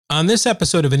On this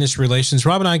episode of Industry Relations,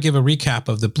 Rob and I give a recap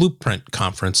of the Blueprint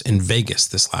Conference in Vegas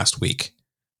this last week.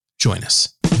 Join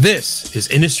us. This is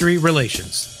Industry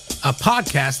Relations, a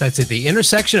podcast that's at the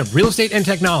intersection of real estate and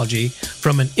technology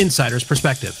from an insider's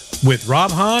perspective, with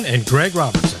Rob Hahn and Greg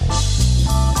Robertson.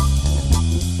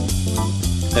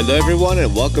 Hello, everyone,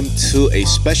 and welcome to a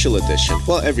special edition,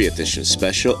 every edition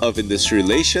special of Industry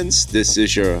Relations. This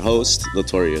is your host,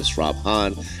 Notorious Rob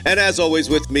Hahn, and as always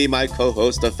with me, my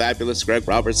co-host, the fabulous Greg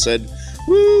Robertson.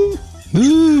 Woo!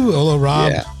 Woo! Hello,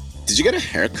 Rob. Yeah. Did you get a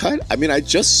haircut? I mean, I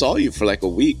just saw you for like a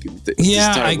week.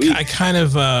 I kind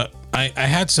of, I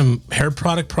had some hair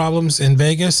product problems in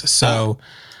Vegas, so,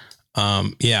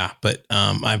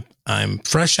 I'm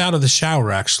fresh out of the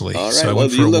shower, actually. All right. So I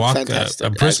went for a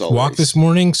brisk walk this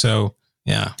morning. So,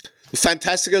 yeah.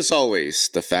 Fantastic as always.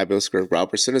 The fabulous Greg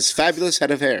Robertson is fabulous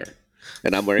head of hair.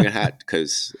 And I'm wearing a hat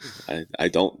because I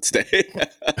don't today.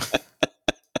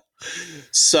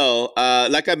 So,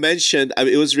 like I mentioned,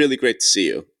 it was really great to see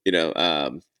you. You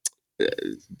know,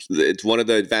 it's one of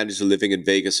the advantages of living in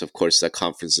Vegas, of course, that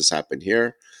conferences happen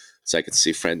here. So I could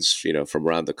see friends, you know, from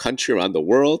around the country, around the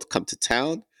world, come to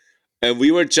town. And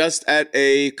we were just at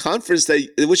a conference that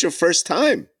it was your first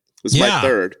time. It was my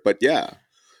third, but yeah.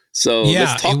 So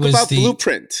let's talk about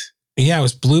Blueprint. Yeah, it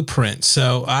was Blueprint.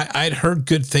 So I'd heard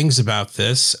good things about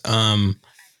this.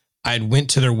 I'd went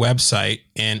to their website,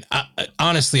 and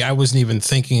honestly, I wasn't even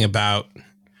thinking about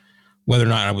whether or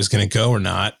not I was going to go or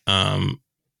not.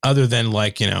 Other than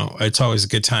it's always a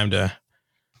good time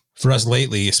for us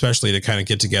lately, especially to kind of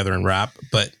get together and rap.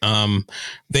 But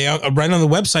they right on the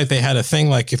website, they had a thing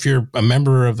like if you're a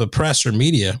member of the press or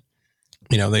media,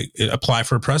 you know, they apply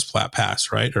for a press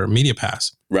pass, right? Or a media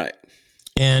pass. Right.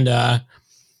 And I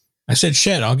said,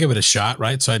 shit, I'll give it a shot.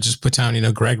 Right. So I just put down,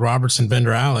 Greg Robertson,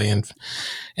 Vendor Alley, and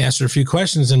answered a few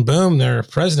questions, and boom, their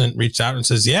president reached out and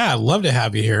says, yeah, I'd love to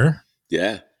have you here.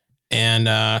 Yeah.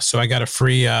 And so I got a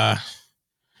free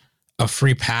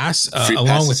pass.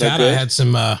 Along with that, I had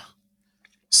some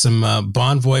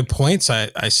Bonvoy points.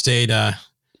 I stayed at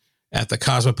the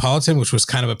Cosmopolitan, which was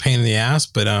kind of a pain in the ass,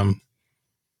 but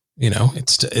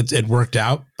it worked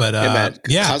out. But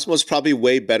Cosmo's probably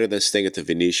way better than staying at the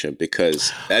Venetian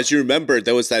because, as you remember,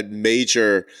 there was that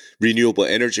major renewable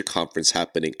energy conference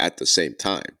happening at the same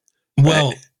time.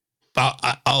 Well,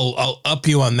 right? I'll up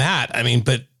you on that. I mean,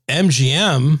 but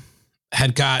MGM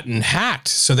had gotten hacked,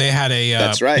 so they had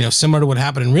that's right. Similar to what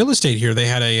happened in real estate here, they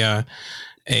had a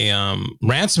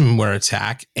ransomware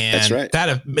attack, and that's right.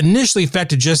 That initially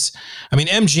affected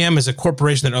MGM is a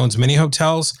corporation that owns many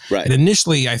hotels. Right. It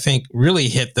initially, I think, really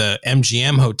hit the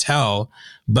MGM hotel,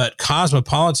 but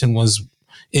Cosmopolitan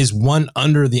is one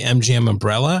under the MGM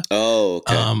umbrella. Oh,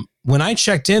 okay. When I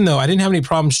checked in, though, I didn't have any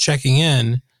problems checking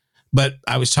in, but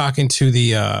I was talking to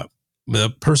the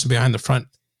person behind the front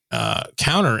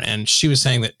counter, and she was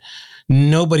saying that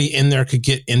nobody in there could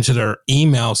get into their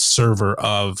email server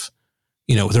of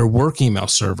their work email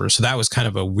server. So that was kind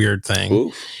of a weird thing.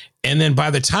 Ooh. And then by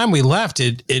the time we left,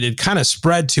 it had kind of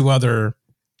spread to I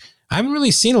haven't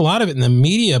really seen a lot of it in the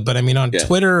media, but I mean on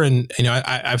Twitter, and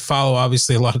I follow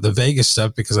obviously a lot of the Vegas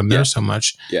stuff because I'm there so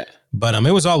much. Yeah. But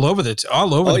it was all over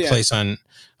the place on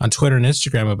Twitter and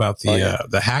Instagram about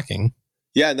the hacking.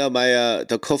 Yeah, no, my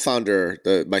the co-founder,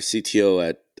 my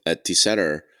CTO at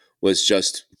Decenter was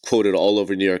just quoted all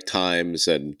over New York Times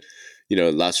and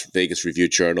Las Vegas Review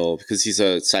Journal because he's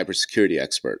a cybersecurity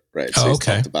expert, right? So he's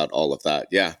talked about all of that.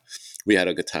 Yeah, we had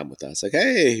a good time with that. It's like,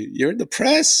 hey, you're in the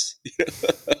press.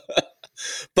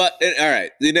 But all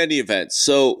right, in any event,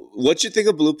 so what'd you think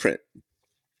of Blueprint?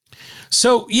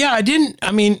 So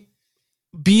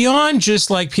beyond just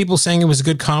like people saying it was a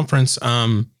good conference,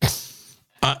 I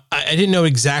didn't know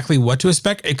exactly what to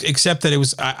expect, except that it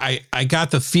was, I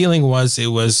got the feeling it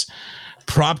was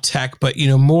prop tech, but,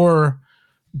 more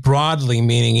broadly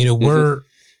meaning, we're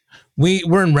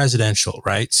in residential,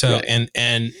 right? So, right.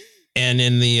 and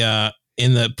in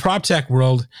the prop tech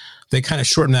world, they kind of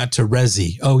shorten that to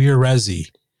resi. Oh, you're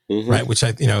resi, right? Which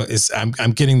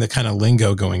I'm getting the kind of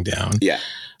lingo going down. Yeah.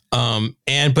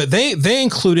 But they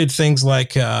included things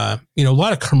like, a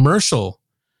lot of commercial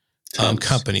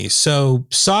companies. So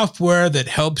software that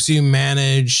helps you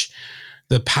manage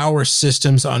the power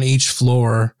systems on each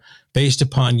floor based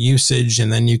upon usage.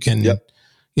 And then you can,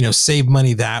 save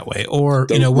money that way. Or,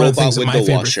 one of the things that my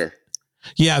favorite, washer.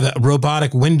 Yeah. The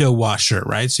robotic window washer,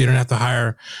 right? So you don't have to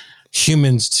hire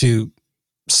humans to,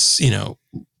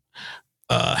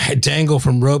 dangle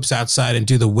from ropes outside and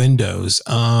do the windows.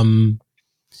 A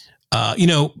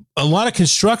lot of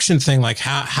construction thing, like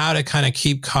how to kind of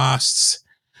keep costs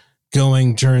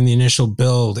going during the initial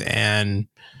build and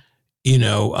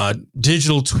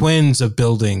digital twins of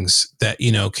buildings that,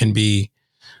 can be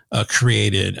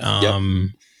created. A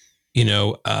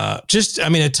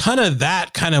ton of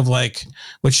that kind of like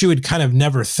what you would kind of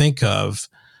never think of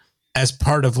as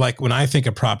part of like when I think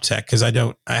of prop tech, because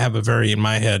I have a very, in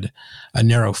my head, a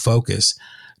narrow focus.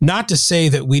 Not to say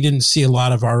that we didn't see a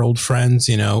lot of our old friends,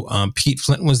 Pete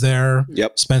Flint was there.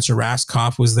 Yep. Spencer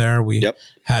Raskoff was there. We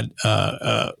had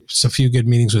a few good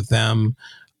meetings with them.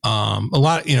 A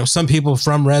lot, some people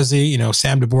from Resi,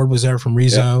 Sam DeBoard was there from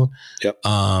Rezo. Yep.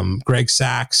 Greg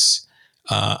Sachs.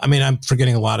 I'm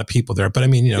forgetting a lot of people there, but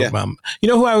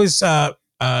who I was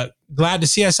glad to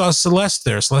see? I saw Celeste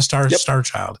there, Celeste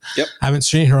Starchild. Yep. I haven't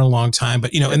seen her in a long time,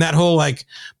 but in that whole like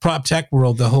prop tech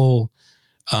world, the whole,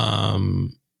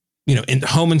 in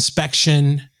home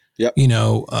inspection, mortgage.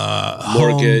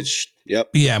 Mortgage,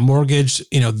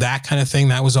 that kind of thing.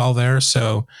 That was all there.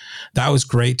 So that was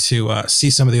great to see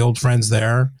some of the old friends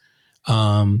there.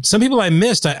 Some people I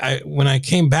missed. I when I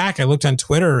came back, I looked on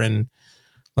Twitter and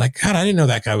like, God, I didn't know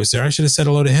that guy was there. I should have said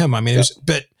hello to him. I mean, it was,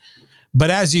 but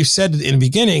as you said in the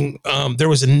beginning, there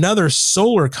was another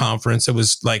solar conference that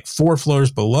was like 4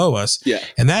 floors below us. Yeah.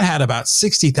 And that had about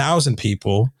 60,000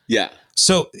 people. Yeah.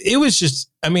 So it was just,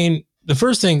 the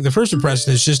first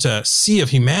impression is just a sea of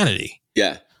humanity.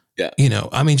 Yeah. Yeah.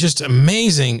 Just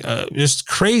amazing, just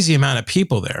crazy amount of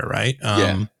people there. Right.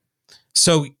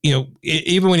 So,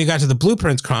 even when you got to the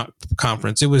Blueprints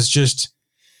conference, it was just,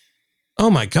 oh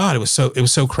my God, it was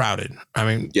so crowded.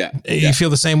 You feel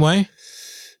the same way?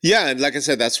 Yeah. And like I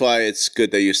said, that's why it's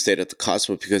good that you stayed at the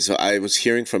Cosmo, because I was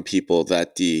hearing from people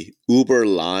that the Uber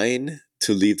line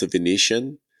to leave the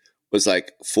Venetian was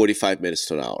like 45 minutes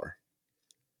to an hour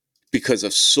because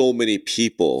of so many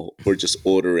people were just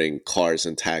ordering cars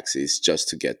and taxis just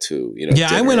to get to,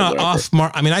 I went off.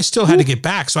 I still had to get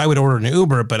back, so I would order an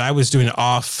Uber, but I was doing it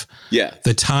off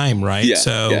the time, right?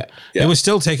 It was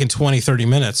still taking 20, 30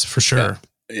 minutes for sure.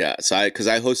 Yeah. So because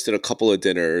I hosted a couple of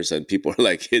dinners and people were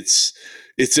like, it's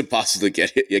impossible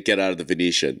to get out of the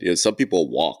Venetian. Some people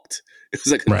walked. It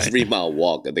was like a 3-mile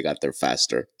walk and they got there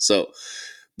faster. So,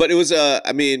 but it was,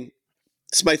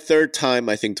 it's my 3rd time,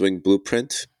 I think, doing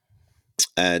Blueprint.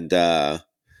 And they're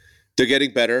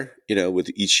getting better,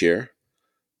 with each year.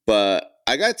 But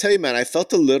I got to tell you, man, I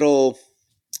felt a little,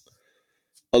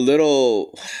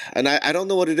 and I don't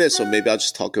know what it is, so maybe I'll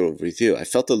just talk it over with you. I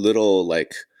felt a little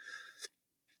like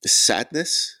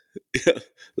sadness.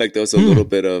 Like there was a little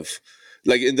bit of,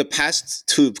 like in the past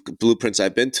 2 Blueprints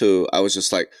I've been to, I was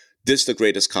just like, this is the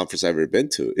greatest conference I've ever been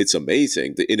to. It's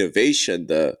amazing. The innovation,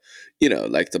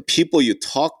 like the people you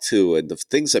talk to and the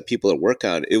things that people are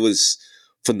working on, it was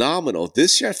phenomenal.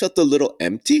 This year I felt a little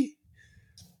empty,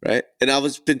 right? And I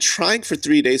was been trying for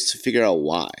 3 days to figure out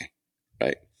why,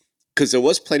 right? Because there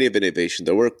was plenty of innovation.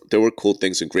 There were cool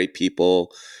things and great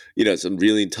people, some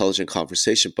really intelligent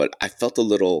conversation, but I felt a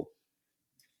little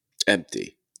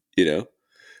empty,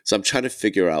 So I'm trying to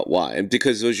figure out why. And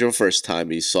because it was your first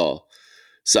time you saw.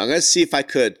 So I'm going to see if I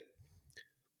could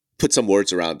put some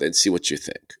words around it and see what you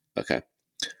think. Okay.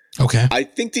 I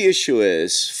think the issue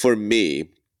is, for me,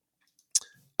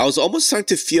 I was almost starting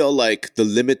to feel like the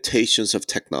limitations of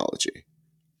technology,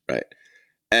 right?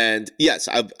 And yes,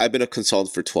 I've been a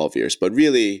consultant for 12 years, but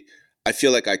really, I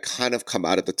feel like I kind of come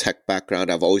out of the tech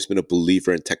background. I've always been a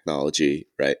believer in technology,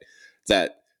 right?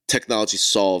 That technology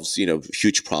solves,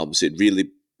 huge problems. It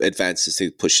really advances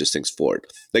things, pushes things forward.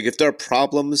 Like if there are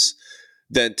problems,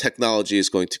 then technology is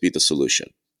going to be the solution,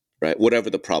 right? Whatever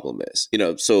the problem is,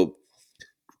 so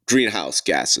greenhouse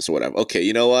gases or whatever. Okay,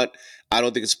 you know what? I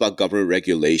don't think it's about government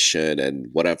regulation and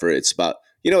whatever. It's about,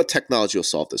 technology will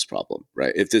solve this problem,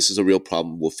 right? If this is a real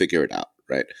problem, we'll figure it out,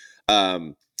 right?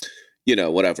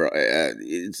 Whatever.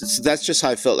 That's just how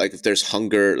I felt. Like if there's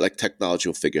hunger, like technology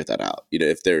will figure that out.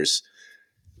 If there's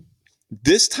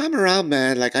this time around,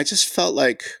 man, like I just felt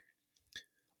like,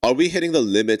 are we hitting the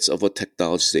limits of what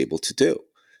technology is able to do?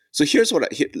 So here's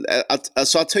what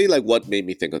I'll tell you like what made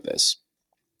me think of this.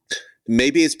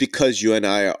 Maybe it's because you and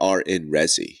I are in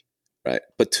Resi, right?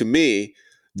 But to me,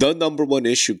 the number one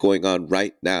issue going on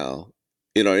right now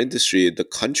in our industry, in the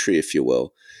country, if you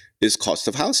will, is cost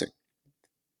of housing,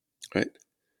 right?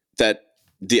 That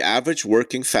the average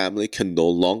working family can no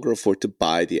longer afford to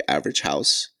buy the average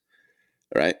house,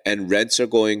 right? And rents are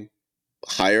going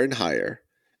higher and higher.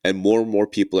 And more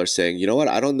people are saying, you know what?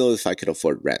 I don't know if I can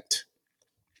afford rent,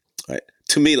 right?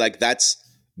 To me, like that's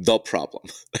the problem.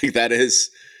 Like that is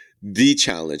the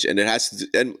challenge. And it has to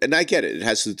do, and I get it. It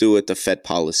has to do with the Fed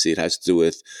policy. It has to do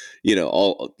with,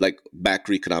 all like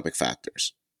macroeconomic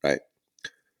factors, right?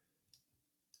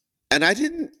 And I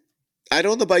I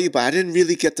don't know about you, but I didn't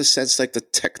really get the sense like the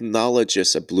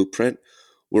technologists at Blueprint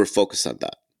were focused on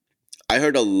that. I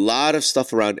heard a lot of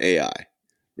stuff around AI,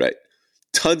 right?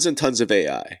 Tons and tons of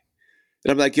AI.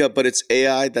 And I'm like, yeah, but it's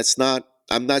AI that's not,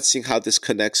 I'm not seeing how this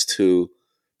connects to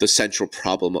the central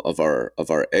problem of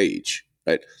our age,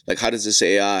 right? Like, how does this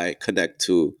AI connect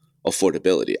to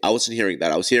affordability? I wasn't hearing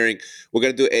that. I was hearing we're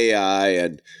going to do AI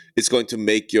and it's going to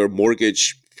make your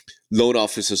mortgage loan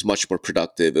officers much more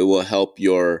productive. It will help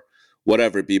your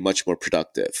whatever be much more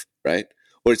productive, right?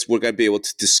 Or we're going to be able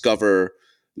to discover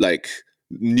like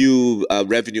new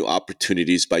revenue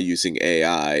opportunities by using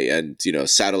AI and, you know,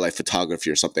 satellite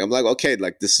photography or something. I'm like, okay,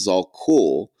 like this is all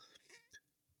cool,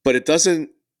 but it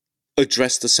doesn't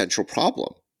address the central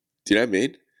problem. Do you know what I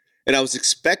mean? And I was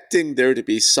expecting there to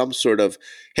be some sort of,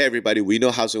 hey, everybody, we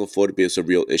know housing affordability is a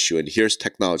real issue, and here's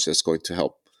technology that's going to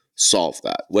help solve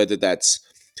that. Whether that's,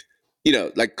 you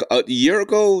know, like a year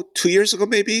ago, 2 years ago,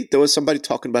 maybe, there was somebody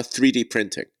talking about 3D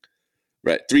printing,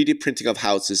 right? 3D printing of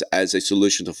houses as a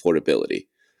solution to affordability.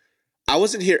 I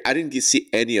wasn't here. I didn't see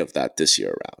any of that this year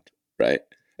around, right?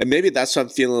 And maybe that's why I'm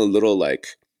feeling a little like,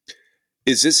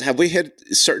 have we had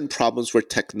certain problems where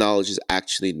technology is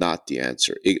actually not the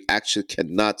answer? It actually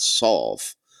cannot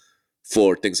solve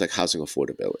for things like housing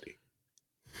affordability.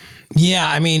 Yeah,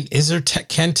 I mean,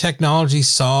 can technology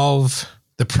solve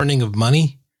the printing of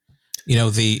money? You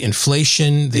know, the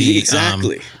inflation,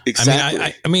 exactly.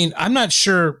 I mean, I'm not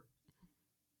sure.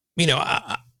 You know,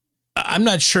 I'm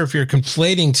not sure if you're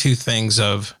conflating two things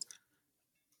of.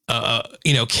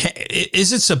 You know,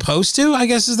 is it supposed to? I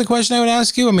guess is the question I would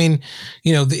ask you. I mean,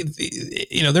 you know,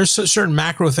 you know, there's certain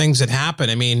macro things that happen.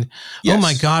 I mean, yes. Oh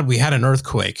my God, we had an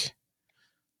earthquake,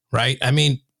 right? I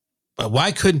mean,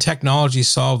 why couldn't technology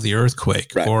solve the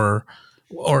earthquake? Right. Or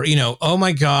you know, oh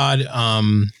my God,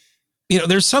 you know,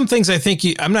 there's some things I think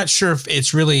I'm not sure if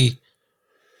it's really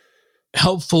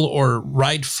helpful or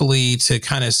rightfully to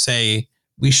kind of say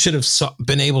we should have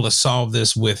been able to solve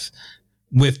this with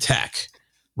tech.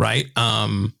 Right.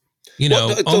 You know,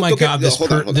 well, oh my God,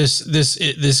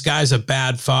 this guy's a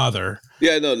bad father.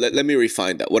 Yeah, no, let me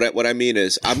refine that. What I mean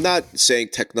is, I'm not saying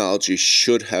technology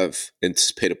should have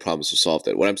anticipated problems to solve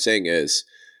that. What I'm saying is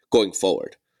going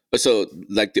forward. So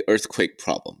like the earthquake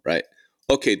problem, right?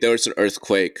 Okay, there was an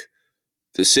earthquake.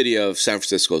 The city of San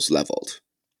Francisco is leveled,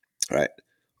 right?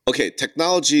 Okay,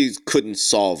 technology couldn't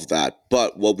solve that.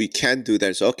 But what we can do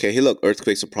then is, okay, hey, look,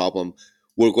 earthquake's a problem.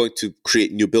 We're going to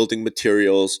create new building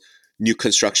materials, new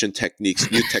construction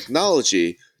techniques, new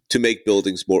technology to make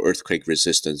buildings more earthquake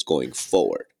resistant going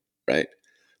forward, right?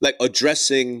 Like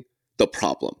addressing the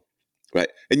problem, right?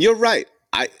 And you're right.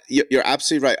 You're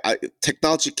absolutely right.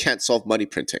 Technology can't solve money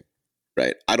printing,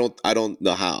 right? I don't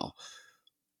know how,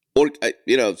 or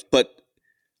you know. But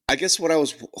I guess what I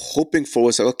was hoping for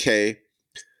was like, okay,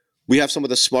 we have some of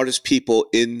the smartest people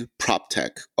in prop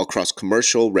tech across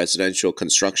commercial, residential,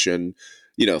 construction.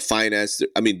 You know, finance.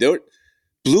 I mean,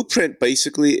 Blueprint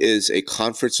basically is a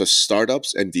conference of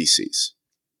startups and VCs.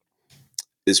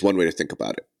 Is one way to think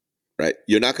about it, right?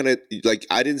 You're not gonna like.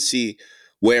 I didn't see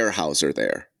Weyerhaeuser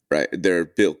there, right? They're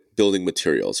building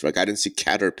materials. Like I didn't see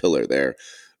Caterpillar there.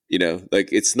 You know, like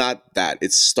it's not that.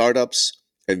 It's startups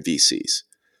and VCs.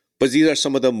 But these are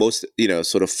some of the most, you know,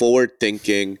 sort of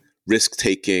forward-thinking,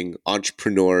 risk-taking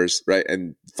entrepreneurs, right,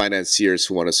 and financiers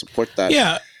who want to support that.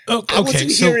 Yeah. Okay, I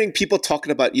wasn't hearing people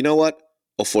talking about, you know what,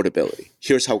 affordability.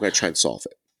 Here's how we're going to try and solve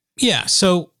it. Yeah.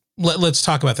 So let's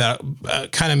talk about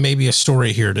that. Kind of maybe a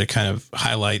story here to kind of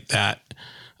highlight that,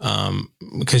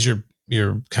 because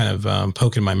you're kind of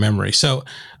poking my memory. So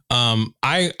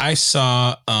I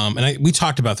saw, and we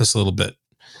talked about this a little bit.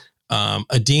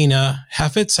 Adina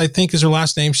Heffitz, I think is her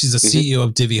last name. She's the CEO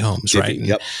of Divvy Homes, right?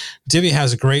 Yep. Divvy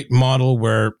has a great model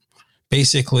where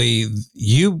basically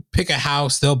you pick a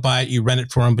house, they'll buy it, you rent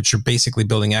it for them, but you're basically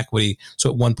building equity. So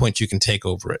at one point you can take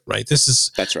over it, right?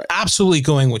 That's right. Absolutely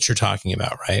going what you're talking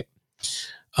about, right?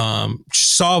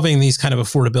 Solving these kind of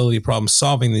affordability problems,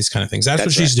 solving these kind of things. That's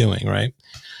what she's doing, right?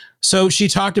 So she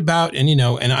talked about, and, you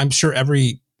know, and I'm sure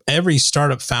every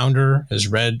startup founder has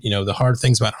read, you know, the hard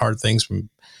things about hard things from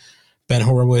Ben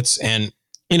Horowitz. And,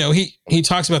 you know, he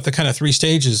talks about the kind of 3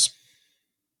 stages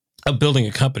of building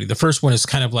a company. The first one is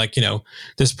kind of like, you know,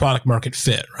 this product market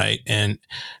fit, right? And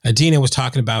Adina was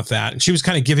talking about that, and she was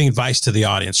kind of giving advice to the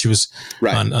audience. She was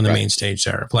on the main stage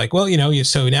there, like, well, you know,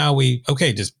 so now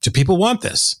do people want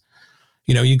this?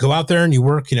 You know, you go out there and you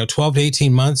work, you know, 12 to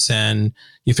 18 months and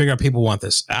you figure out people want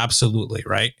this. Absolutely.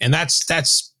 Right. And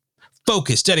that's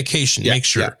focus, dedication, make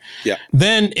sure. Yeah.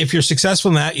 Then if you're successful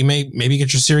in that, you maybe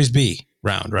get your Series B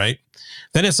round, right?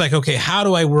 Then it's like, okay, how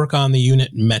do I work on the unit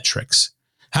metrics?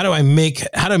 how do I make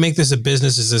this a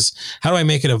business? How do I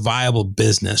make it a viable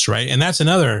business? Right. And that's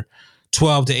another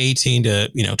 12 to 18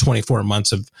 to 24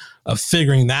 months of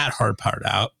figuring that hard part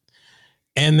out.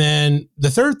 And then the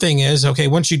third thing is, okay,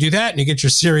 once you do that and you get your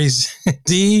Series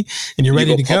D and you're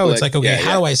ready to go, it's like, okay,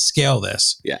 how do I scale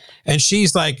this? Yeah. And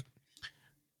she's like,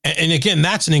 and again,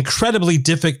 that's an incredibly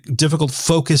difficult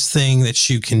focus thing that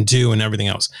you can do and everything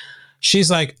else. She's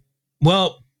like,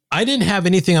 well, I didn't have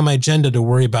anything on my agenda to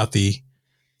worry about the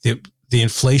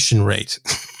inflation rate,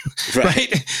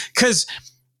 right? Because,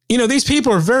 these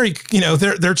people are very,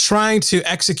 they're trying to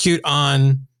execute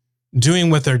on doing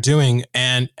what they're doing.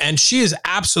 And she is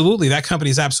absolutely, that company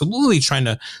is absolutely trying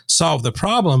to solve the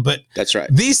problem. But that's right.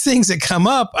 These things that come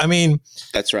up, I mean,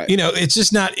 that's right. It's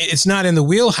just it's not in the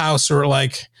wheelhouse, or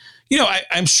like,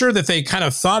 I'm sure that they kind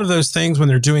of thought of those things when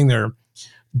they're doing their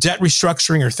debt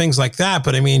restructuring or things like that.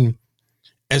 But I mean,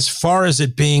 as far as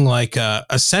it being like a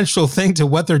central thing to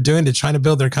what they're doing to try to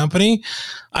build their company,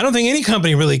 I don't think any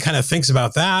company really kind of thinks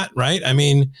about that. Right. I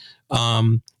mean,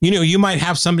 you might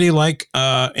have somebody like,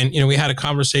 we had a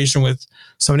conversation with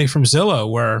somebody from Zillow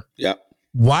where,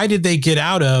 why did they get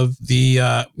out of the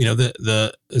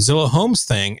Zillow Homes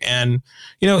thing? And,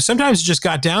 sometimes it just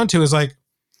got down to is like,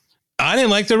 I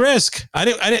didn't like the risk.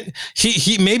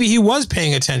 Maybe he was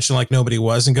paying attention like nobody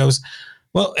was, and goes,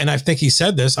 well, and I think he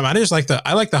said this, I like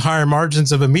the higher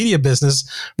margins of a media business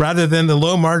rather than the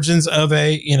low margins of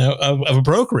of a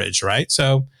brokerage. Right.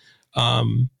 So, I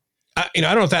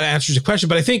don't know if that answers your question,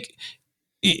 but I think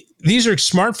these are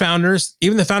smart founders.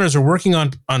 Even the founders are working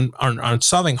on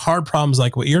solving hard problems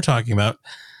like what you're talking about.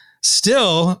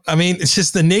 Still, I mean, it's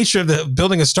just the nature of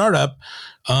building a startup.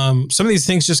 Some of these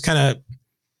things just kind of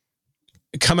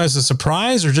come as a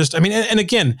surprise, or just, and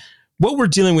again, what we're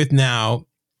dealing with now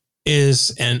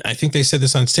is, and I think they said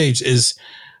this on stage, is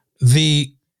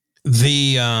the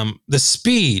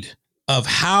speed of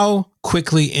how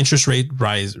quickly interest rate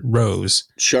rose.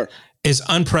 Sure. Is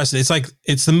unprecedented. It's like,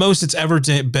 it's the most it's ever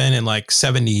been in like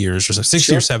 70 years or so,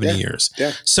 60 or 70 years.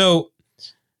 Yeah. So,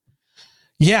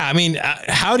 yeah,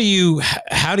 how do you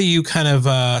kind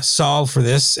of solve for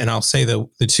this? And I'll say the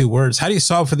two words. How do you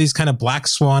solve for these kind of black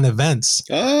swan events?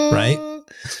 Right?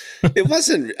 It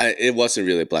wasn't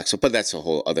really black swan, but that's a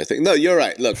whole other thing. No, you're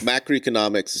right. Look,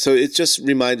 macroeconomics. So it just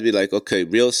reminds me like, okay,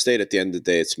 real estate at the end of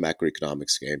the day, it's a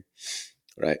macroeconomics game,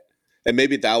 right? And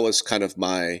maybe that was kind of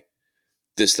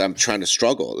I'm trying to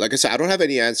struggle. Like I said, I don't have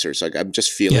any answers. Like I'm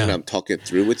just feeling, I'm talking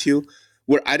through with you,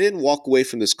 where I didn't walk away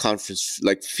from this conference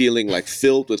like feeling like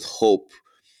filled with hope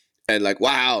and like,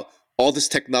 wow, all this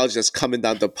technology that's coming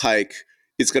down the pike,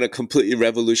 it's going to completely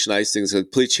revolutionize things,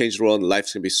 completely change the world, and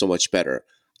life's going to be so much better.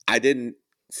 I didn't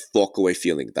walk away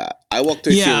feeling that. I walked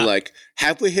away feeling like,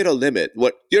 have we hit a limit?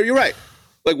 What you're right.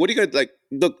 Like, what are you going to, like,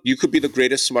 look, you could be the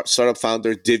greatest smart startup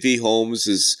founder. Divvy Homes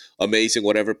is amazing,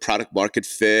 whatever, product market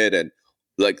fit. And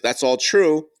like, that's all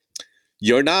true.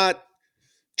 You're not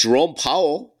Jerome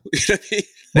Powell. You know what I mean?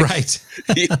 Right.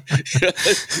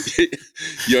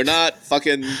 You're not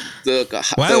fucking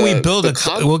Why don't we build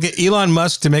we'll get Elon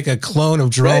Musk to make a clone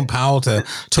of Jerome Powell to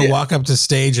walk up to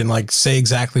stage and like say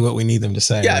exactly what we need them to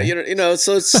say. Yeah. Right?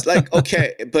 So it's like,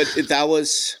 okay, but that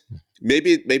was,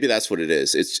 maybe that's what it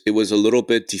is. It was a little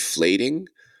bit deflating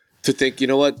to think, you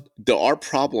know what, there are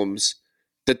problems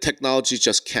that technology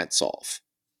just can't solve.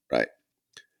 Right.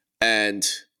 And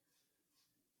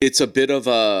it's a bit of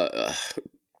a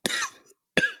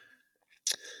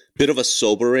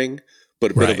sobering,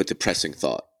 but a bit of a depressing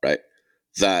thought, right?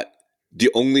 That the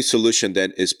only solution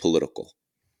then is political.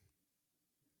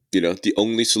 The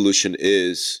only solution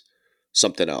is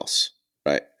something else,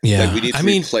 right? Yeah. Like we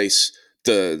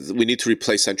need to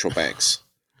replace central banks.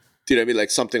 Do you know what I mean? Like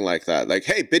something like that. Like,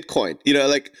 hey, Bitcoin,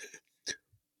 like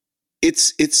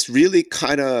it's really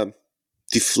kind of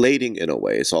deflating in a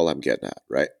way is all I'm getting at,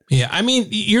 right? Yeah.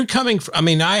 You're coming from,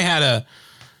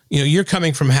 you're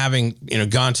coming from having,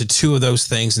 gone to two of those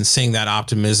things and seeing that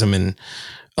optimism and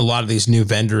a lot of these new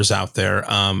vendors out there.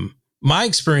 My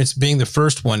experience being the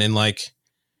first one in like,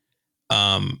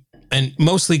 and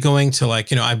mostly going to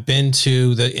like, I've been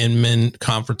to the Inman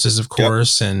conferences, of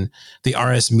course, and the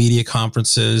RS Media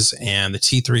conferences and the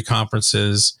T3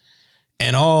 conferences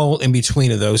and all in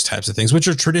between of those types of things, which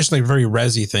are traditionally very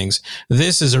resi things.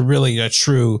 This is a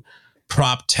true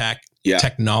prop tech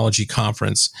technology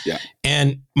conference. Yeah.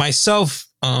 And myself,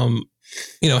 having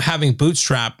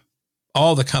bootstrapped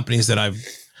all the companies that I've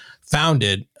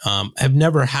founded, have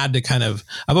never had to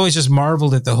I've always just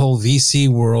marveled at the whole VC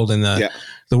world and the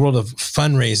world of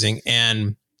fundraising.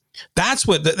 And that's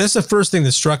the first thing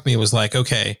that struck me was like,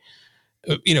 okay,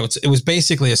 it was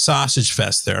basically a sausage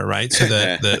fest there, right? So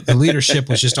the leadership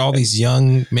was just all these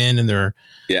young men in their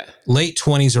late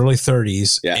 20s, early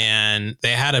 30s, and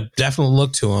they had a definite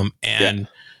look to them, and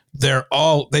they've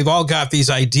all got these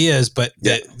ideas, but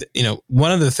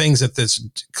one of the things that's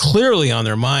clearly on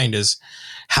their mind is,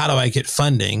 how do I get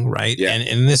funding, right? And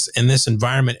in this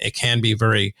environment, it can be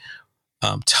very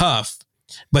tough.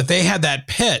 But they had that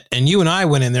pit, and you and I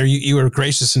went in there. You were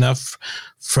gracious enough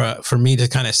for me to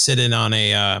kind of sit in on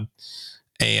a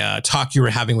talk you were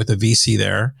having with a VC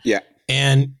there. Yeah.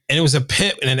 And it was a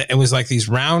pit, and it was like these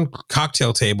round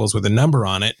cocktail tables with a number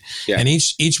on it. Yeah. And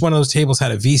each one of those tables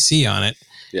had a VC on it.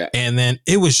 Yeah. And then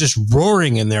it was just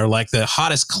roaring in there like the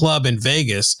hottest club in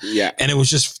Vegas. Yeah. And it was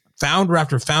just founder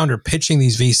after founder pitching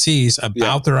these VCs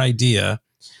about their idea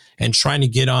and trying to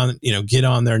get on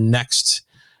their next,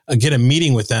 get a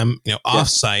meeting with them,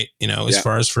 offsite, as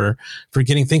far as for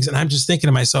getting things. And I'm just thinking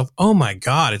to myself, oh my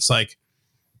God, it's like,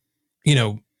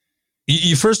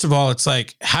 you first of all, it's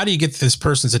like, how do you get this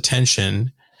person's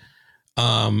attention?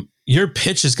 Your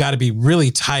pitch has got to be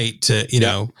really tight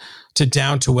to, to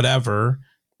down to whatever.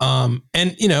 And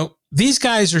these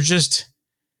guys are just,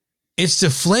 it's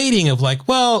deflating of like,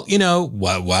 well,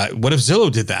 what if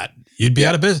Zillow did that? You'd be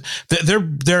out of business.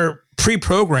 They're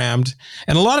pre-programmed.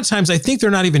 And a lot of times I think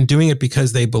they're not even doing it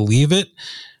because they believe it.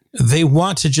 They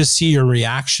want to just see your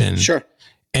reaction. Sure.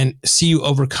 And see you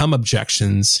overcome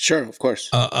objections. Sure, of course.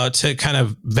 To kind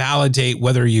of validate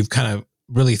whether you've kind of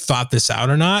really thought this out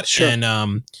or not. Sure. And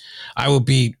I will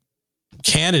be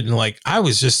candid and like, I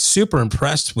was just super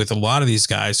impressed with a lot of these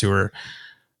guys who are,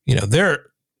 they're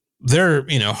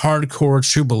hardcore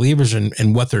true believers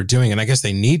in what they're doing. And I guess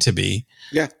they need to be.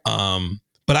 Yeah.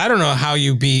 But I don't know how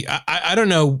you be, I don't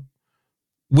know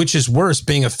which is worse,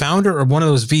 being a founder or one of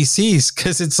those VCs.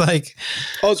 Cause it's like,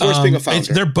 it's worse being a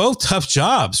founder. They're both tough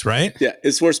jobs, right? Yeah.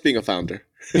 It's worse being a founder.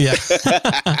 Yeah.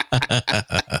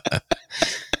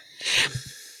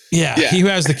 Yeah. He who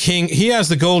has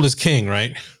the gold is king,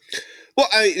 right?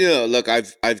 Well, look,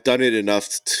 I've done it enough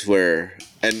to where,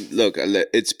 and look,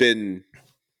 it's been,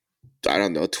 I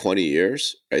don't know, 20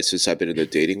 years, right, since I've been in the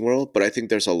dating world, but I think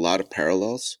there's a lot of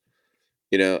parallels,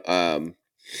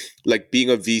 like being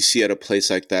a VC at a place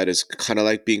like that is kind of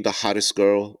like being the hottest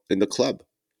girl in the club,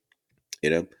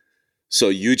 so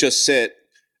you just sit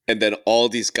and then all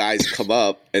these guys come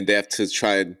up and they have to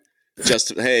try and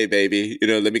just, hey baby,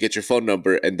 let me get your phone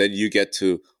number. And then you get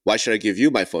to, why should I give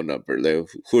you my phone number? Like,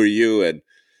 who are you? And,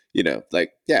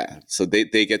 so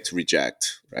they get to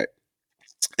reject. Right.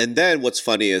 And then what's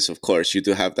funny is, of course, you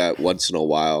do have that once in a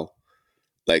while,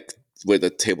 like where the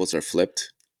tables are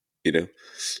flipped,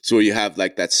 so where you have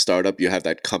like that startup, you have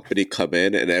that company come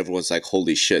in and everyone's like,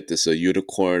 holy shit, this is a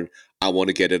unicorn. I want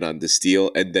to get in on this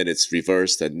deal. And then it's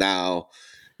reversed. And now,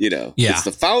 it's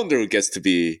the founder who gets to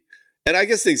be, and I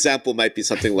guess the example might be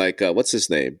something like, what's his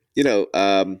name?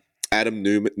 Adam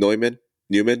Neumann.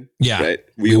 Yeah. Right.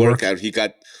 WeWork out. He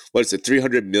got, what is it?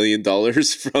 $300 million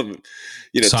from,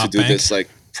 to do this like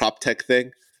prop tech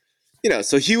thing,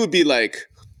 so he would be like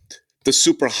the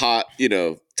super hot,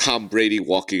 Tom Brady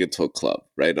walking into a club,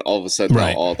 right? And all of a sudden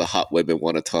now all the hot women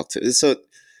want to talk to. So,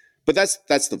 but that's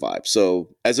the vibe. So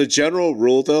as a general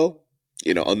rule though,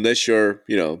 unless you're,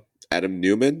 Adam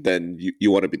Neumann, then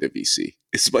you want to be the VC.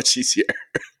 It's much easier.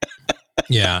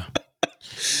 Yeah.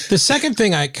 The second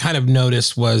thing I kind of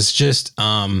noticed was just,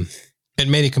 it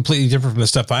made it completely different from the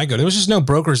stuff I go to. There was just no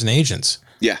brokers and agents.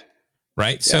 Yeah.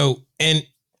 Right. Yeah. So, and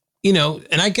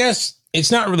I guess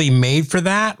it's not really made for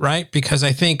that, right? Because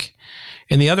I think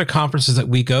in the other conferences that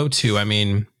we go to, I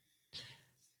mean,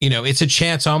 it's a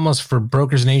chance almost for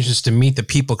brokers and agents to meet the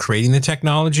people creating the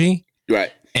technology.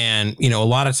 Right. And, a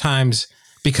lot of times,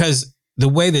 because the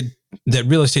way that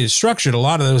real estate is structured, a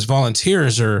lot of those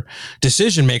volunteers are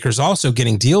decision makers also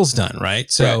getting deals done, right?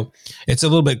 So it's a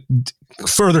little bit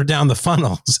further down the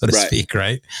funnel, so to speak,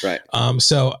 right? Right.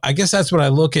 So I guess that's what I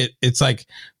look at. It's like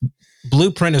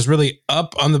Blueprint is really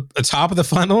up on the top of the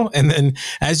funnel. And then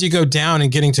as you go down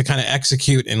and getting to kind of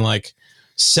execute and like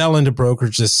sell into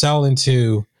brokerages, sell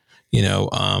into,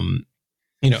 I'm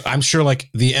sure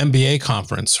like the MBA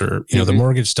conference or, the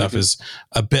mortgage stuff is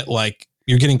a bit like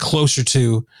you're getting closer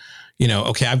to,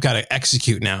 okay, I've got to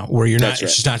execute now where you're not,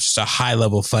 it's just not just a high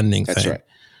level funding thing.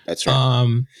 That's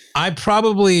right. I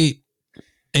probably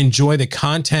enjoy the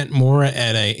content more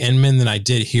at a Inman than I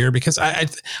did here because I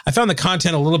found the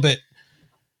content a little bit,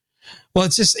 well,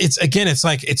 there's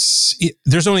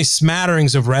only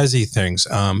smatterings of resi things.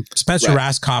 Spencer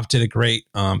Raskoff did a great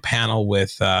panel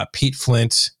with Pete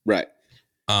Flint. Right.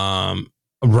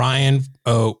 Ryan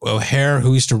O'Hare,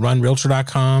 who used to run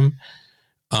Realtor.com.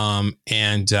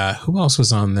 And who else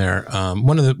was on there?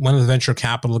 One of the venture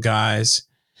capital guys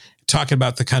talking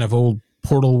about the kind of old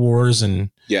portal wars and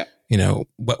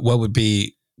what would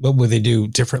they do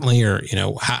differently, or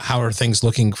how are things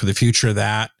looking for the future of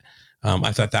that.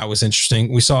 I thought that was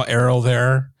interesting. We saw Errol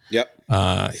there. Yep.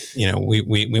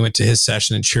 We went to his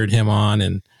session and cheered him on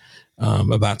and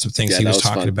about some things he was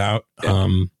talking about. Yeah.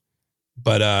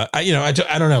 But I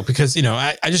don't know, because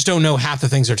I just don't know half the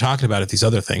things they're talking about at these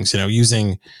other things.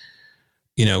 Using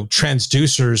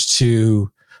transducers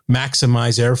to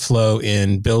maximize airflow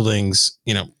in buildings.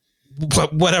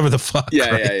 Whatever the fuck.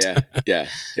 Yeah, right?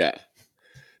 yeah.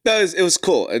 No, it was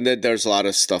cool, and then there's a lot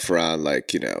of stuff around,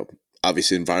 like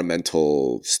obviously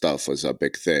environmental stuff was a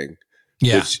big thing.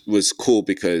 Yeah, which was cool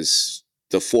because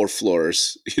the 4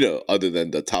 floors, other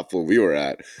than the top floor we were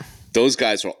at, those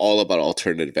guys were all about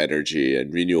alternative energy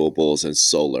and renewables and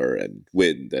solar and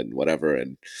wind and whatever.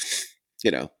 And,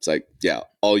 it's like,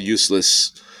 all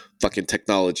useless fucking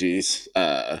technologies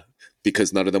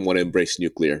because none of them want to embrace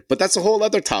nuclear. But that's a whole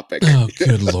other topic. Oh,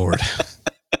 good Lord.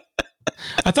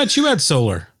 I thought you had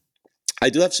solar. I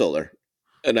do have solar.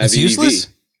 And I have It's useless?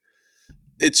 EV.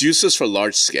 It's useless for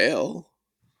large scale.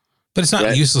 But it's not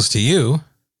Right. useless to you.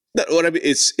 No, what I mean,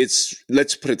 it's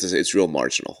let's put it this way, it's real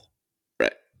marginal.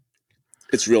 Right.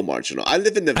 It's real marginal. I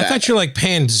live in Nevada. I thought you're like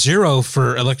paying $0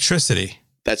 for electricity.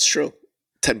 That's true.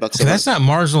 $10 a month. That's not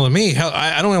marginal to me. Hell,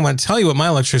 I don't even want to tell you what my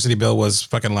electricity bill was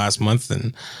fucking last month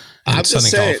in I'm just Southern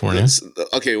saying, California.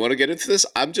 okay, want to get into this?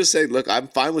 I'm just saying, look, I'm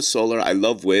fine with solar. I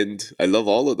love wind. I love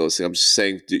all of those things. I'm just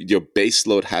saying your base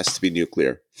load has to be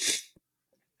nuclear.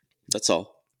 That's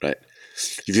all, right?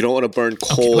 If you don't want to burn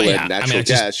coal and natural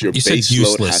gas, your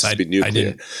base load has to be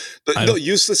nuclear. But no,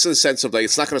 useless in the sense of like,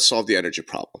 it's not going to solve the energy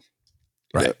problem.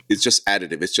 Right. It's just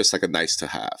additive. It's just like a nice to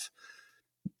have.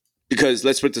 Because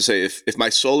let's put it this way, if my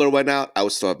solar went out, I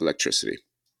would still have electricity.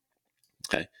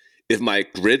 Okay. If my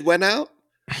grid went out,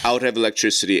 I would have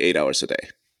electricity 8 hours a day.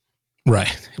 Right.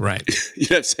 You know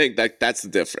what I'm saying? That's the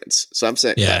difference. So I'm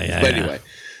saying, Yeah. But anyway,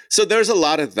 so there's a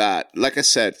lot of that. Like I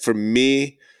said, for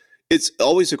me, it's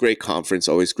always a great conference,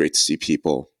 always great to see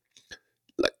people.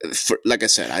 Like I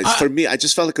said, for me, I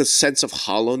just felt like a sense of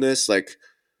hollowness. Like,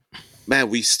 man,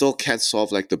 we still can't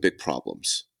solve like the big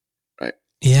problems, right?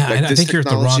 Yeah, Like I think you're at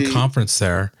the wrong conference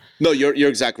there. No, you're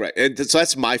exactly right. And so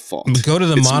that's my fault. Go to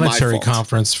the It's monetary my fault.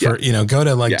 conference for, go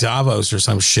to like Davos or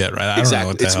some shit, right? I don't know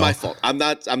what the It's hell. my fault. I'm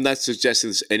not suggesting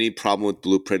there's any problem with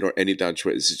Blueprint or any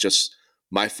downtrend. This is just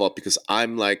my fault because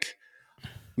I'm like,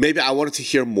 maybe I wanted to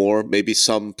hear more. Maybe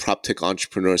some prop tech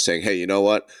entrepreneur saying, "Hey, you know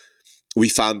what? We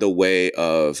found a way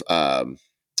of I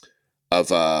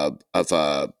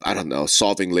don't know,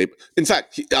 solving labor." In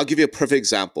fact, I'll give you a perfect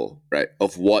example, right,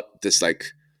 of what this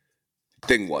like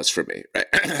thing was for me. Right,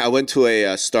 I went to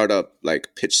a startup like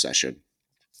pitch session,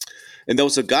 and there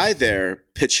was a guy there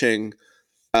pitching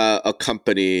a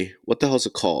company. What the hell is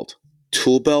it called?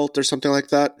 Toolbelt or something like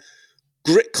that.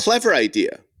 Great, clever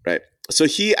idea, right? So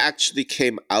he actually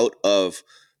came out of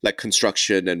like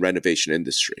construction and renovation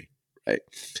industry, right?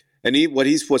 And what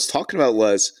he was talking about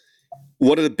was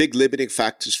one of the big limiting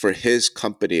factors for his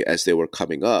company as they were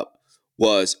coming up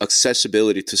was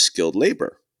accessibility to skilled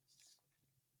labor,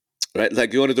 right?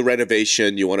 Like you want to do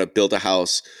renovation, you want to build a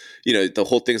house, the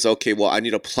whole thing is, okay, well, I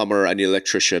need a plumber, I need an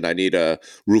electrician, I need a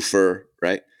roofer,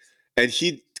 right? And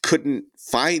he couldn't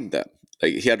find them.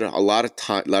 Like he had a lot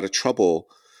of trouble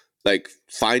like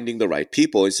finding the right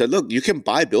people. He said, look, you can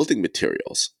buy building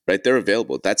materials, right? They're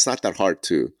available. That's not that hard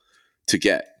to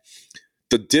get.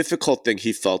 The difficult thing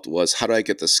he felt was, how do I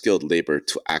get the skilled labor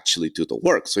to actually do the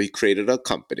work? So he created a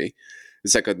company.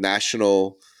 It's like a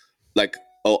national, like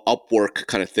Upwork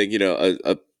kind of thing,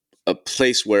 a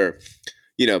place where,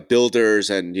 builders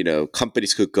and,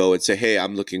 companies could go and say, hey,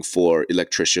 I'm looking for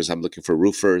electricians. I'm looking for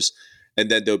roofers. And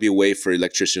then there'll be a way for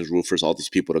electricians, roofers, all these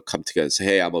people to come together and say,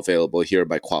 hey, I'm available. Here are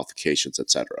my qualifications,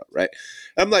 etc. Right?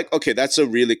 And I'm like, okay, that's a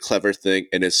really clever thing.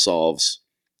 And it solves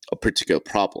a particular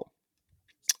problem.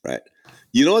 Right?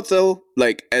 You know what, though?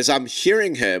 Like, as I'm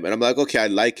hearing him, and I'm like, okay, I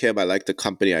like him. I like the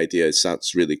company idea. It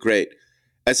sounds really great.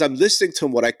 As I'm listening to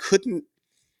him, what I couldn't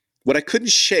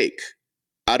shake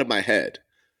out of my head,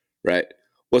 right,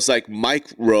 was like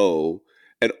Mike Rowe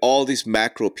and all these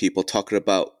macro people talking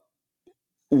about,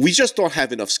 we just don't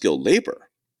have enough skilled labor.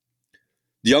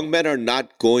 Young men are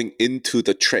not going into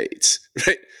the trades,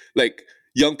 right? Like,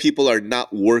 young people are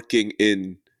not working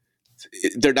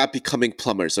they're not becoming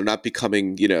plumbers. They're not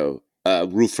becoming,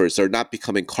 roofers. They're not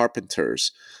becoming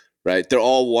carpenters, right? They're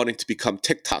all wanting to become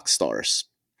TikTok stars.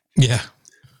 Yeah.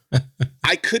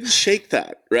 I couldn't shake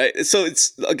that, right? So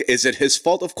it's like, is it his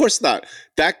fault? Of course not.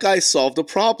 That guy solved the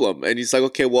problem. And he's like,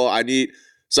 okay, well, I need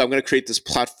So I'm going to create this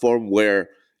platform where,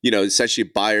 essentially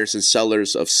buyers and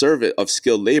sellers of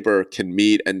skilled labor can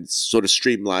meet and sort of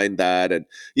streamline that. And,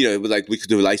 like we could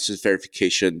do license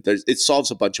verification. It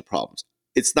solves a bunch of problems.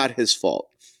 It's not his fault.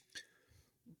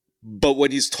 But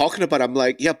when he's talking about it, I'm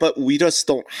like, yeah, but we just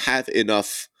don't have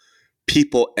enough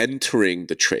people entering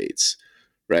the trades,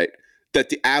 right? That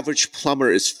the average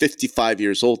plumber is 55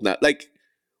 years old now. Like,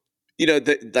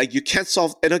 you can't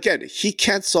solve, and again, he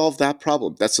can't solve that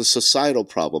problem. That's a societal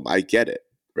problem. I get it,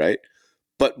 right?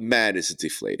 But man, is it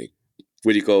deflating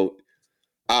when you go,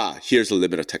 here's the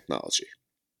limit of technology,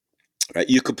 right?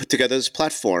 You could put together this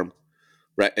platform,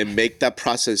 right, and make that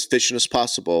process as efficient as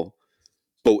possible.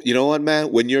 But you know what,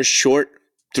 man? When you're short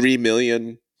 3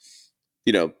 million,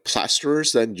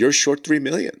 plasterers, then you're short 3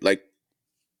 million. Like,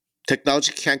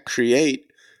 technology can't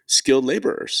create skilled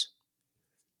laborers.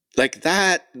 Like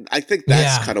that, I think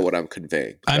that's kind of what I'm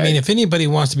conveying. Right? I mean, if anybody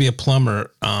wants to be a plumber,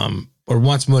 or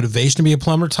wants motivation to be a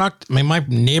plumber, my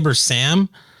neighbor Sam,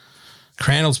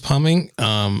 Crandall's Plumbing.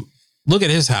 Look at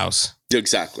his house.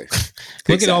 Exactly.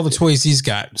 Look at all the toys he's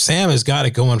got. Sam has got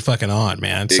it going fucking on,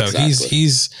 man. So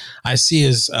he's I see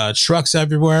his trucks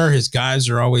everywhere. His guys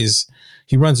are always.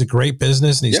 He runs a great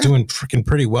business and he's doing freaking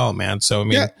pretty well, man. So I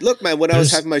mean, look, man. When I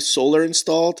was having my solar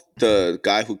installed, the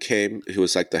guy who came, who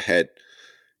was like the head,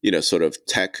 sort of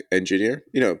tech engineer,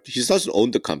 he doesn't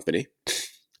own the company.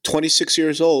 26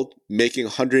 years old, making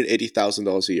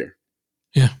 $180,000 a year.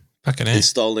 Yeah, fucking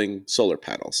installing solar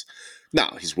panels.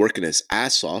 Now he's working his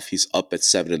ass off. He's up at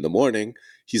 7 a.m.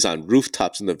 He's on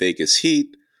rooftops in the Vegas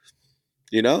heat.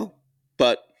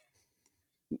 But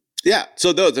yeah.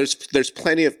 So no, there's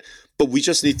plenty of, but we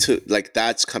just need to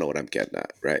that's kind of what I'm getting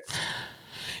at, right?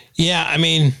 Yeah, I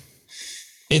mean,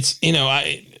 it's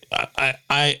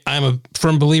I'm a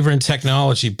firm believer in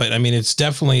technology, but I mean,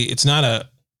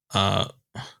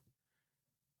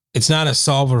 it's not a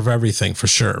solver of everything for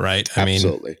sure, right?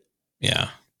 Absolutely. Yeah.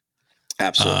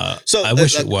 Absolutely. So I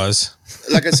wish it was.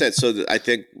 Like I said, so I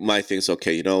think my thing's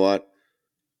okay. You know what?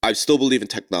 I still believe in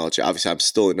technology. Obviously, I'm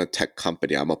still in a tech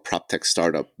company. I'm a prop tech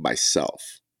startup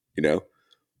myself,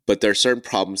 but there are certain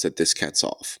problems that this can't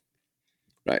solve,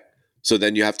 right? So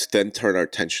then you have to then turn our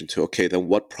attention to, okay, then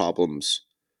what problems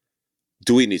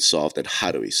do we need solved and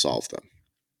how do we solve them,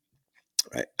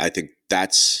 right? I think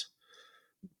that's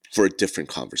for a different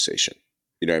conversation.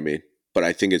 You know what I mean? But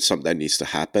I think it's something that needs to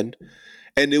happen.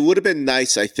 And it would have been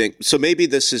nice, I think. So maybe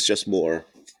this is just more,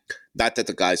 not that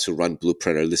the guys who run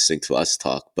Blueprint are listening to us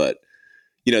talk, but,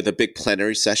 the big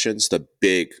plenary sessions, the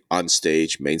big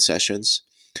on-stage main sessions,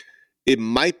 it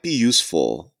might be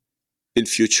useful in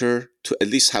future to at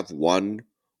least have 1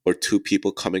 or 2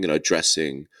 people coming and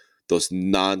addressing those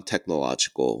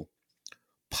non-technological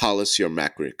policy or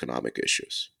macroeconomic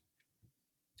issues.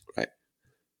 Right?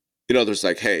 There's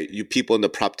like, hey, you people in the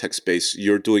prop tech space,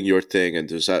 you're doing your thing and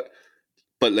there's that.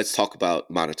 But let's talk about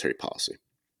monetary policy.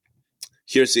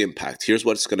 Here's the impact. Here's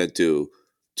what it's going to do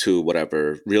to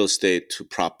whatever, real estate, to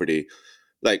property.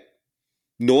 Like,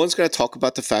 no one's going to talk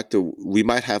about the fact that we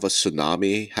might have a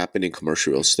tsunami happen in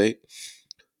commercial real estate,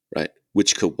 right?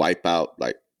 Which could wipe out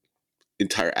like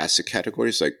entire asset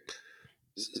categories. Like,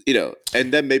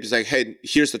 and then maybe it's like, hey,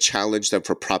 here's the challenge then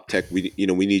for prop tech. We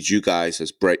need you guys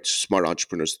as bright, smart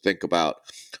entrepreneurs to think about,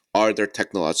 are there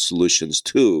technological solutions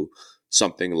to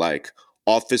something like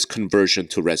office conversion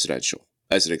to residential,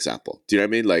 as an example? Do you know what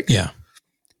I mean? Like,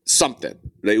 something.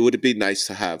 Like, would it be nice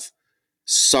to have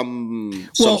some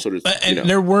sort of,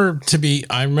 there were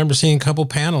I remember seeing a couple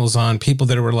panels on people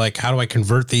that were like, how do I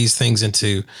convert these things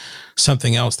into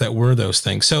something else that were those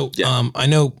things? So, I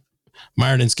know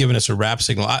Myron's given us a wrap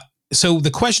signal. So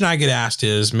the question I get asked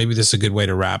is, maybe this is a good way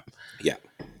to wrap. Yeah.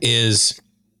 Is,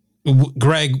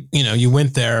 Greg, you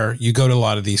went there, you go to a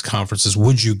lot of these conferences.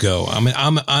 Would you go? I mean,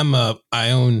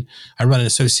 I run an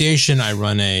association. I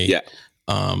run a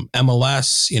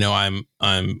MLS,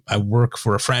 I work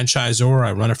for a franchisor.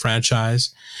 I run a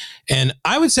franchise, and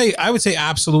I would say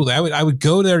absolutely. I would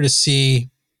go there to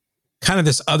see kind of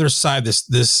this other side,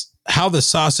 this how the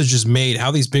sausage is made,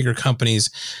 how these bigger companies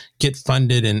get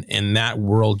funded in that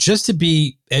world, just to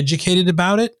be educated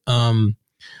about it.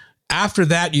 After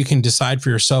that, you can decide for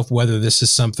yourself whether this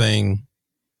is something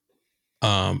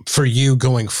for you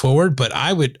going forward. But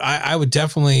I would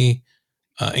definitely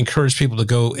encourage people to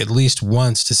go at least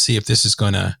once to see if this is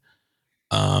going to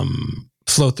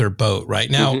float their boat. Right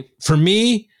now, for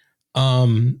me,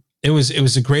 it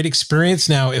was a great experience.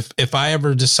 Now, if I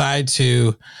ever decide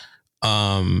to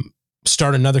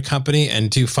start another company and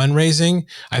do fundraising,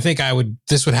 I think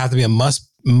this would have to be a must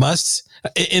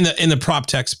in the prop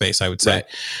tech space. I would say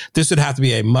this would have to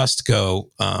be a must go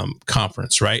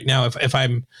conference. Right now, if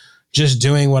I'm just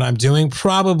doing what I'm doing?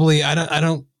 Probably.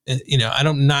 I'm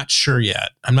not sure yet.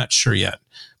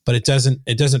 But it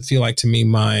doesn't feel like to me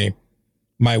my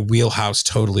wheelhouse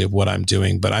totally of what I'm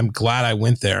doing, but I'm glad I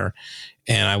went there,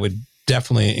 and I would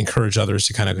definitely encourage others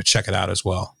to kind of go check it out as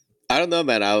well. I don't know,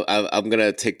 man. I'm going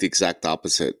to take the exact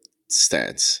opposite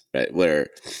stance, right? Where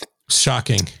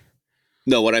shocking.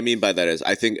 No, what I mean by that is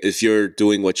I think if you're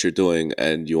doing what you're doing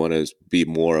and you want to be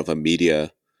more of a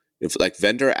media, if like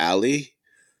Vendor Alley,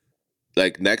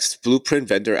 like next Blueprint,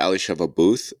 Vendor Alley should have a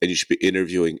booth and you should be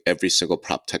interviewing every single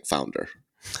prop tech founder.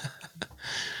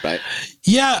 Right?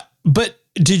 Yeah, but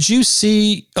did you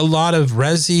see a lot of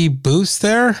Resi booths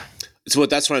there? So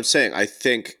that's what I'm saying. I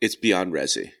think it's beyond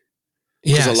Resi.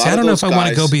 Yeah, I don't know if I want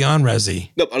to go beyond Resi.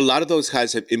 No, a lot of those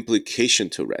guys have implication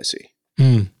to Resi.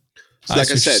 So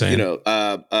like I said,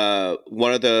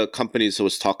 one of the companies that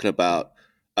was talking about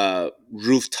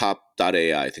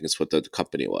rooftop.ai, I think it's what the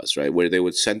company was, right? Where they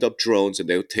would send up drones and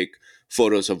they would take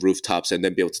photos of rooftops and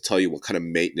then be able to tell you what kind of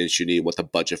maintenance you need, what the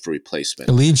budget for replacement.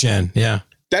 The lead gen, yeah.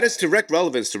 That is direct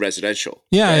relevance to residential.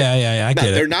 Yeah, right? yeah. I get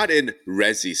it. They're not in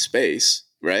Resi space,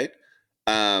 right?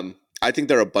 I think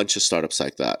there are a bunch of startups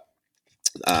like that.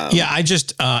 I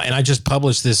just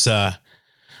published this.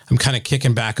 I'm kind of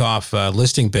kicking back off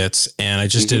Listing Bits, and I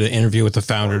just did an interview with the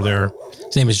founder there.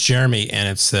 His name is Jeremy,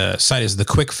 and the site is The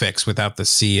Quick Fix without the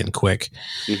C in quick.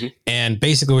 And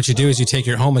basically what you do is you take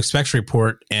your home inspection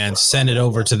report and send it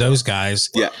over to those guys.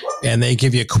 Yeah. And they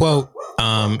give you a quote,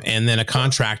 and then a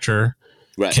contractor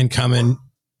can come in,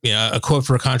 a quote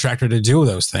for a contractor to do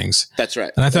those things. That's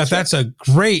right. And I thought that's a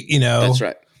great, That's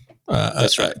right.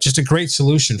 That's right. Just a great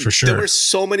solution for sure. There were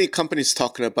so many companies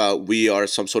talking about we are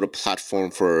some sort of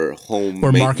platform for home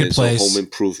or maintenance or marketplace, home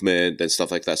improvement and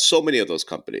stuff like that. So many of those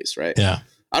companies, right? Yeah.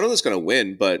 I don't know who's going to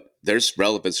win, but there's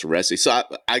relevance to Resi. So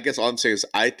I guess all I'm saying is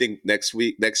I think next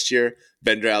year,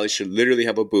 Vendor Alley should literally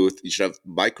have a booth. You should have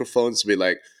microphones to be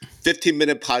like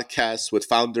 15-minute podcasts with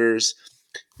founders,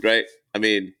 right? I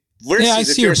mean, versus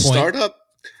if you're a startup,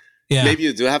 maybe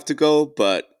you do have to go,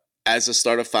 but as a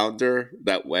startup founder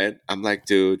that went, I'm like,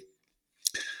 dude,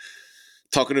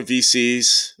 talking to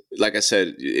VCs, like I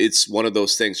said, it's one of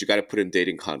those things you got to put in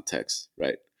dating context,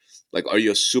 right? Like, are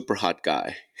you a super hot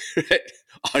guy?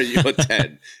 Are you a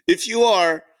 10? If you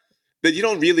are, then you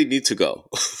don't really need to go.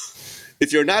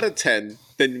 If you're not a 10,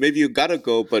 then maybe you got to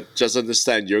go, but just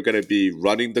understand you're going to be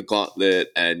running the gauntlet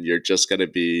and you're just going to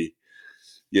be,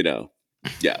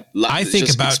 I think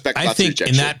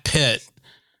in that pit,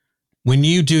 when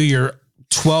you do your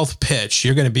 12th pitch,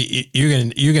 you're going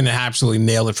to absolutely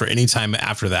nail it for any time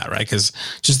after that, right? Because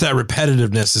just that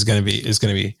repetitiveness is going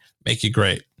to make you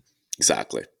great.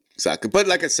 Exactly. But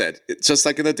like I said, it's just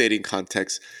like in the dating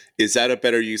context, is that a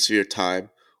better use of your time,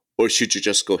 or should you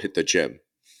just go hit the gym?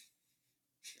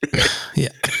 Yeah.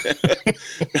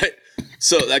 Right.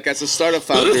 So, like as a startup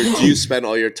founder, do you spend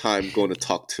all your time going to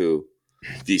talk to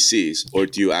VCs, or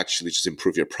do you actually just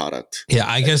improve your product? Yeah,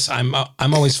 I guess I'm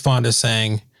always fond of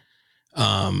saying,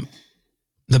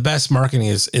 the best marketing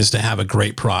is to have a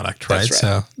great product, right? That's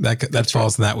right. So that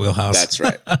falls in that wheelhouse. That's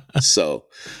right. So,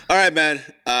 all right, man.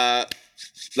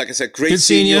 Like I said, great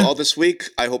seeing you all this week.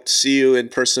 I hope to see you in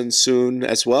person soon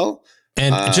as well.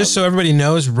 And just so everybody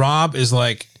knows, Rob is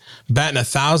like batting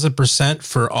 1,000%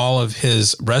 for all of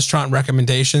his restaurant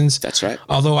recommendations. That's right.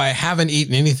 Although I haven't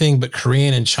eaten anything but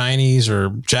Korean and Chinese or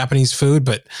Japanese food,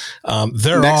 but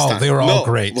they were all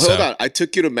great. Well, hold on. I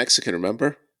took you to Mexican,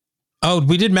 remember? Oh,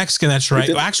 we did Mexican. That's right.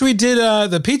 Actually, we did.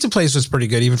 The pizza place was pretty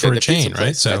good, even for a chain,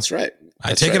 right? So that's right.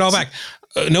 I take it all back.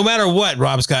 No matter what,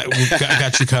 Rob's got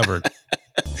you covered.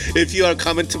 If you are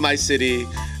coming to my city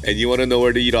and you want to know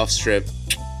where to eat off strip,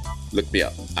 look me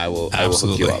up. I will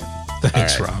hook you up.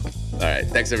 Thanks, Rob. All right.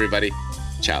 Thanks, everybody.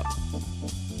 Ciao.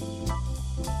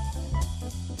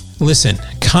 Listen,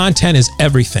 content is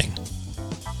everything.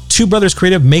 Two Brothers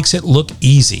Creative makes it look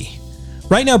easy.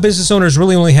 Right now, business owners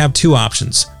really only have two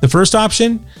options. The first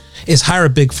option is hire a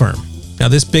big firm. Now,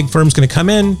 this big firm's going to come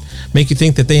in, make you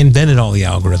think that they invented all the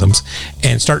algorithms,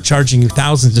 and start charging you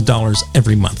thousands of dollars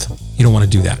every month. You don't want to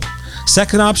do that.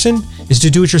 Second option is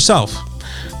to do it yourself.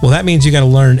 Well, that means you got to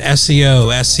learn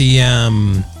SEO,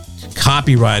 SEM,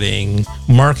 copywriting,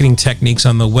 marketing techniques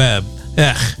on the web.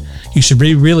 You should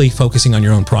be really focusing on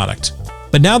your own product.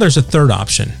 But now there's a third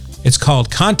option. It's called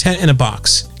Content in a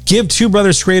Box. Give Two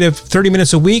Brothers Creative 30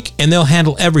 minutes a week and they'll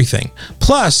handle everything.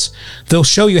 Plus, they'll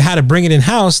show you how to bring it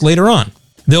in-house later on.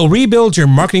 They'll rebuild your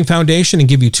marketing foundation and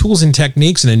give you tools and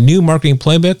techniques and a new marketing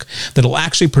playbook that'll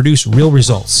actually produce real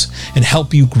results and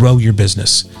help you grow your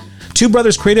business. Two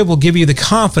Brothers Creative will give you the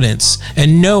confidence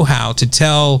and know-how to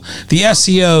tell the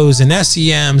SEOs and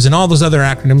SEMs and all those other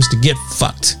acronyms to get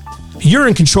fucked. You're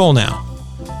in control now.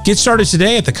 Get started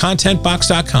today at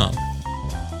thecontentbox.com.